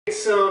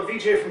It's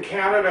VJAY from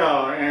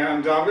Canada,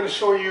 and I'm going to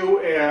show you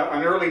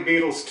an early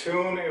Beatles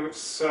tune.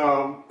 It's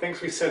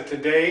things we said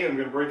today. I'm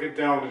going to break it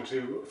down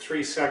into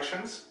three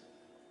sections.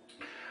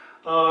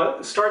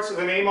 It starts with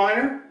an A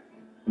minor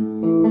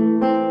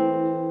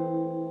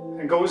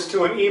and goes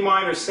to an E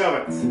minor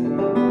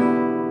seventh.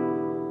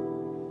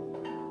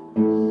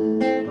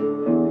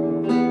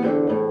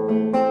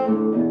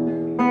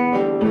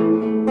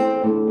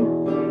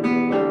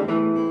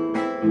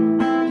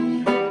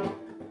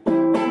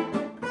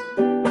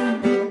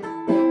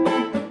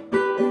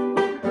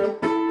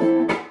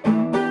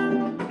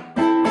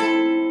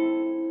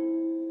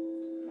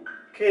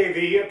 Okay,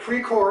 the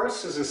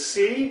pre-chorus is a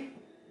C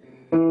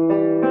to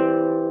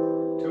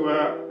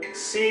a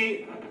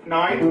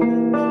C9,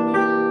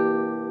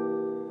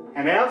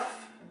 an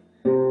F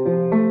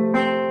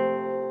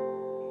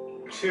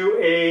to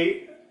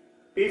a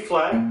B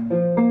flat,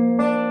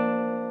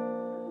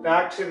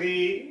 back to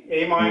the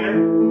A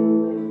minor,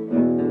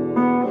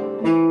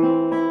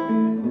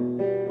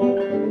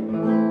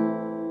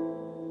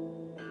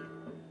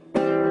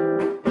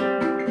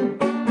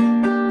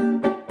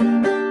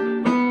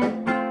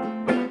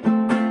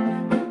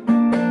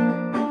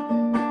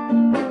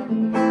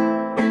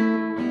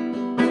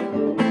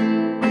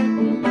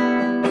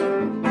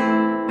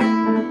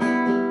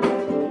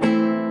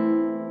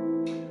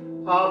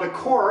 the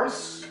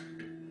chorus,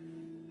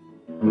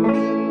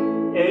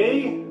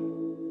 A,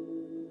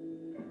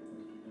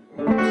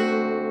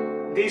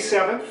 D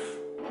seventh,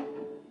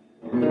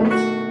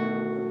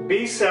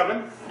 B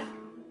seventh,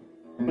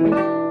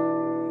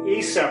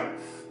 E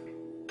seventh,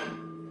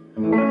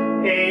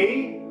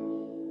 A,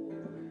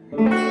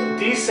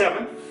 D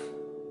seventh,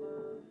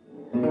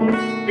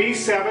 B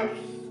seventh,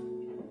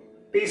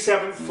 B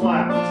seventh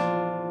flat.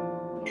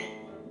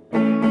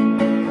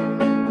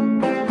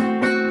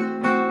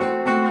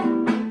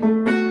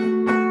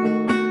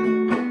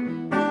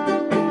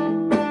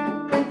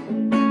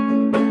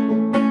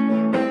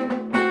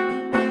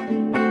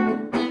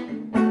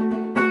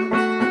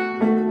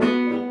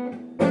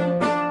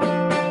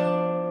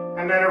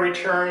 And then it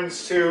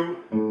returns to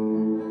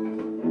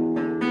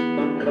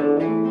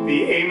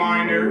the A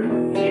minor,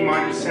 E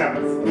minor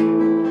seventh.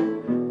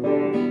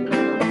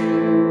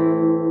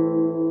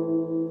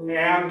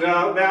 And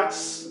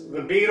that's the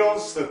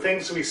Beatles, the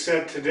things we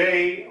said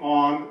today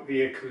on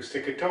the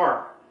acoustic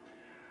guitar.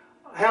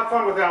 Have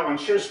fun with that one.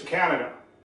 Cheers from Canada.